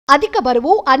అధిక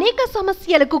బరువు అనేక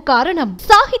సమస్యలకు కారణం.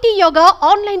 సాహితీ యోగా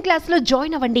ఆన్లైన్ క్లాసులో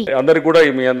జాయిన్ అవ్వండి. అందరికీ కూడా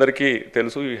మీ అందరికీ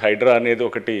తెలుసు, ఈ హైడ్రా అనేది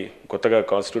ఒకటి కొత్తగా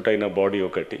కాన్స్టిట్యూట్ అయిన బాడీ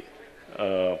ఒకటి.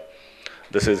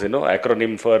 This is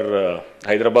acronym for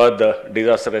Hyderabad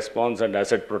disaster response and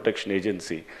asset protection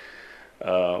agency.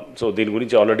 So దీని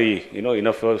గురించి already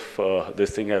enough of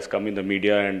this thing has come in the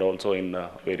media and also in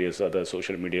various other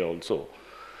social media also.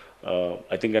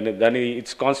 I think దాని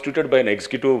it's constituted by an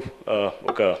executive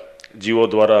ఒక జియో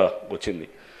ద్వారా వచ్చింది.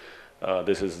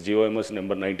 This is GOMs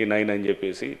number 99 అని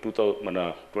చెప్పేసి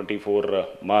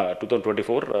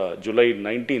 2024 July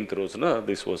 19th రోజున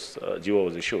this was Jio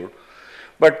was issued.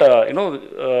 But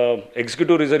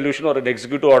executive resolution are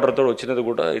executive ఆర్డర్తో వచ్చినది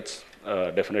కూడా ఇట్స్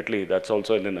డెఫినెట్లీ దట్స్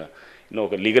ఆల్సో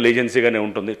ఒక లీగల్ ఏజెన్సీగానే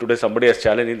ఉంటుంది. Today somebody Hess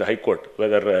challenge in the high court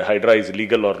weather Hydraa is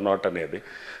legal are not అనేది.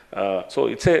 So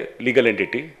it's a legal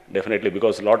entity definitely,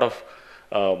 because lot of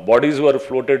bodies were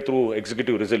floated through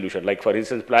executive resolution. Like for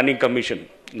instance, Planning Commission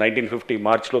 1950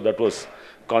 March lo that was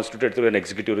constituted through an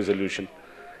executive resolution.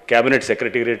 Cabinet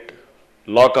Secretariat,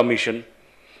 Law Commission,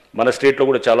 mana state lo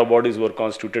kuda chala bodies were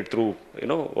constituted through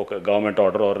oka government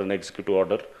order or an executive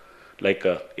order, like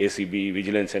ACB,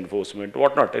 Vigilance Enforcement,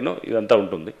 what not, idantha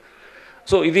untundi.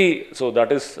 So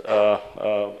that is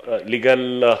legal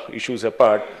issues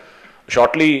apart.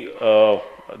 Shortly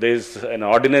there is an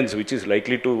ordinance which is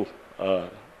likely to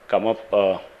come up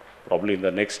probably in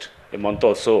the next month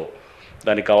or so.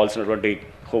 దానికి కావాల్సినటువంటి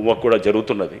homework కూడా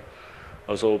జరుగుతున్నది.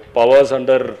 So powers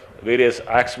under various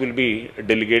acts will be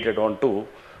delegated on to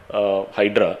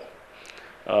Hydraa.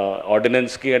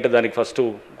 ఆర్డినెన్స్కి అంటే దానికి first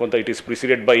కొంత it is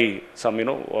preceded by some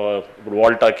ఇప్పుడు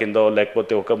వాల్టా కిందో,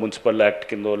 లేకపోతే ఒక మున్సిపల్ యాక్ట్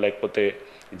కిందో, లేకపోతే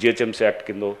జిహెచ్ఎంసీ యాక్ట్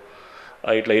కిందో,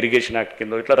 ఇట్లా ఇరిగేషన్ యాక్ట్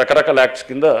కిందో, ఇట్లా రకరకాల యాక్ట్స్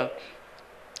కింద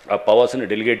ఆ పవర్స్ని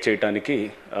డెలిగేట్ చేయడానికి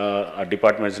ఆ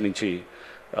డిపార్ట్మెంట్స్ నుంచి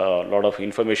lot of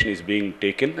information is being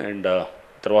taken. And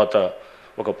తర్వాత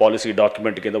ఒక పాలసీ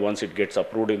డాక్యుమెంట్ కింద once it gets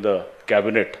approved in the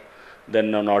cabinet, then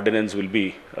an ordinance will be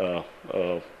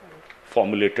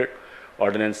formulated.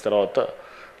 Ordinance తర్వాత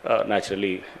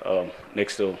న్యాచురలీ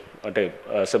నెక్స్ట్ అంటే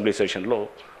అసెంబ్లీ సెషన్లో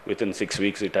within 6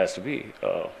 weeks it has to be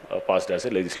passed as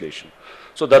a legislation.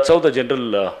 So that's how the general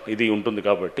ఇది ఉంటుంది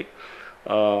కాబట్టి.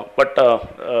 But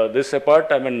this apart,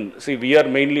 I mean, see, we are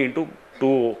mainly into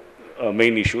two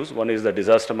main issues. One is the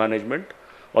disaster management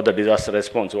or the disaster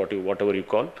response, whatever you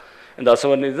call, and the other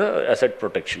one is the asset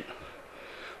protection.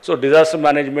 So disaster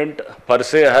management per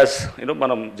se has,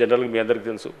 మనం జనరల్గా మీ అందరికీ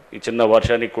తెలుసు, ఈ చిన్న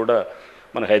వర్షానికి కూడా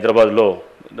మన హైదరాబాద్లో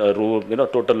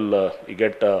total you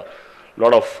get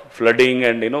lot of flooding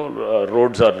and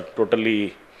roads are totally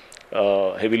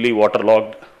heavily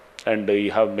waterlogged. And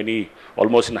you have many,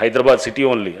 almost in Hyderabad city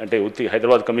only, ante utti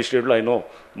Hyderabad commissionerate lo I know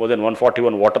more than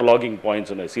 141 waterlogging points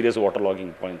unnai, serious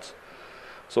waterlogging points.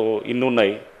 So innu unnai.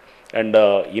 And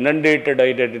inundated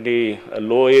identity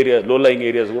low lying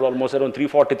areas kuda almost around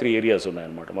 343 areas unnai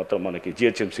anamata mottham manaki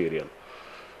GHMC area.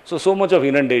 So much of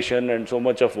inundation and so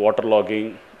much of waterlogging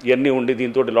iyanni undi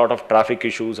deento lot of traffic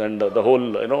issues and the whole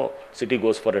city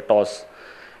goes for a toss.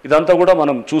 ఇదంతా కూడా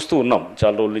మనం చూస్తూ ఉన్నాం,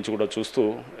 చాలా రోజుల నుంచి కూడా చూస్తూ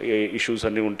ఇష్యూస్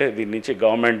అన్నీ ఉంటే దీని నుంచి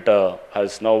government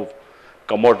has now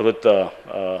come out with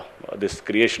this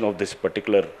creation of this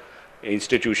particular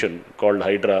institution called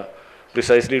Hydraa,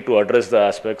 precisely to address the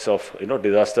aspects of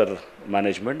disaster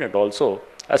management and also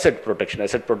asset protection.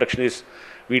 Asset protection is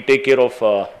we take care of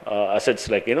assets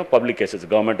like public assets,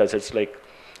 government assets, like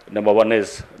number 1 is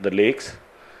the lakes,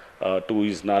 2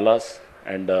 is nalas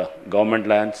and government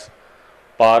lands,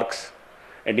 parks.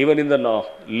 And even in the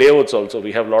layouts also,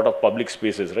 we have a lot of public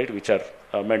spaces, right, which are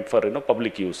meant for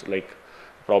public use, like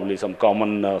probably some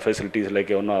common facilities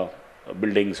like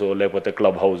buildings or like a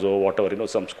clubhouse or whatever,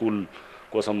 some school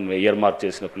kosam earmark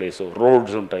chesina place, or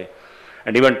roads untai,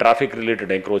 and even traffic related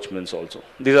encroachments also.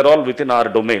 These are all within our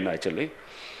domain actually.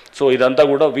 So idantha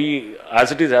kuda we, as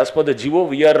it is as per the GO,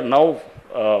 we are now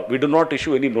we do not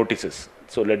issue any notices.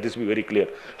 So let this be very clear.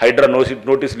 Hydra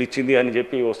notice ఇచ్చింది అని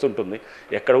చెప్పి వస్తుంటుంది,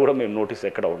 ఎక్కడ కూడా మేము notice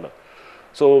ఎక్కడ ఉండదు.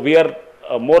 So we are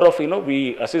more of we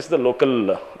assist the local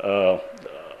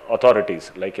authorities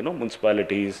like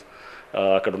municipalities,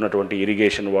 అక్కడ ఉన్నటువంటి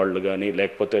ఇరిగేషన్ వాళ్ళు కానీ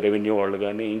లేకపోతే రెవెన్యూ వాళ్ళు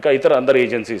కానీ ఇంకా ఇతర అందరు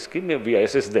ఏజెన్సీస్కి we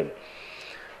assist them.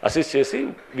 అసిస్ట్ చేసి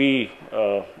we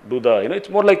do the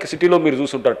it's more like సిటీలో మీరు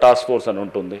చూస్తుంటారు టాస్క్ ఫోర్స్ అని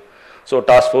ఉంటుంది. సో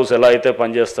టాస్క్ ఫోర్స్ ఎలా అయితే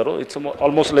పనిచేస్తారో it's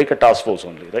almost like a task force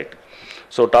only, right?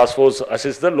 So task force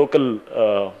assists the local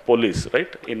police,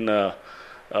 right, in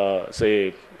say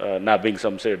nabbing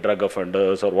some say drug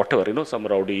offenders or whatever, some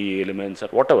rowdy elements or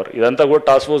whatever. Idantha kuda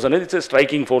task force anedi it's a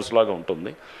striking force laga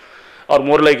untundi. Are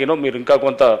more like మీరు ఇంకా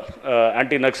కొంత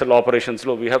anti Naxal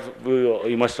ఆపరేషన్స్లో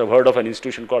you must have heard of an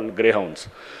institution called Greyhounds.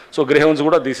 So Greyhounds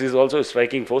కూడా this is also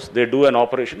striking force. They do an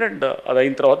operation and అది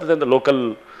అయిన తర్వాత then the local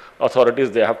authorities,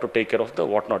 they have to take care of the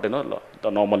whatnot,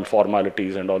 the normal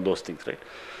formalities and all those things, right?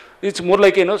 It's more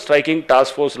like, striking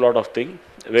task force lot of thing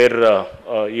where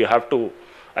you have to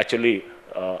actually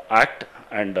act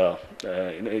and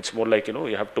it's more like,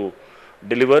 you have to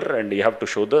deliver and you have to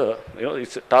show the,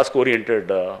 it's task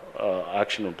oriented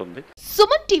action ఉంటుంది.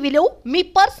 సుమన్ టీవీలో మీ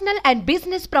personal and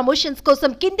business promotions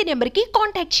కోసం కింది నెంబర్కి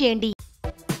contact చేయండి.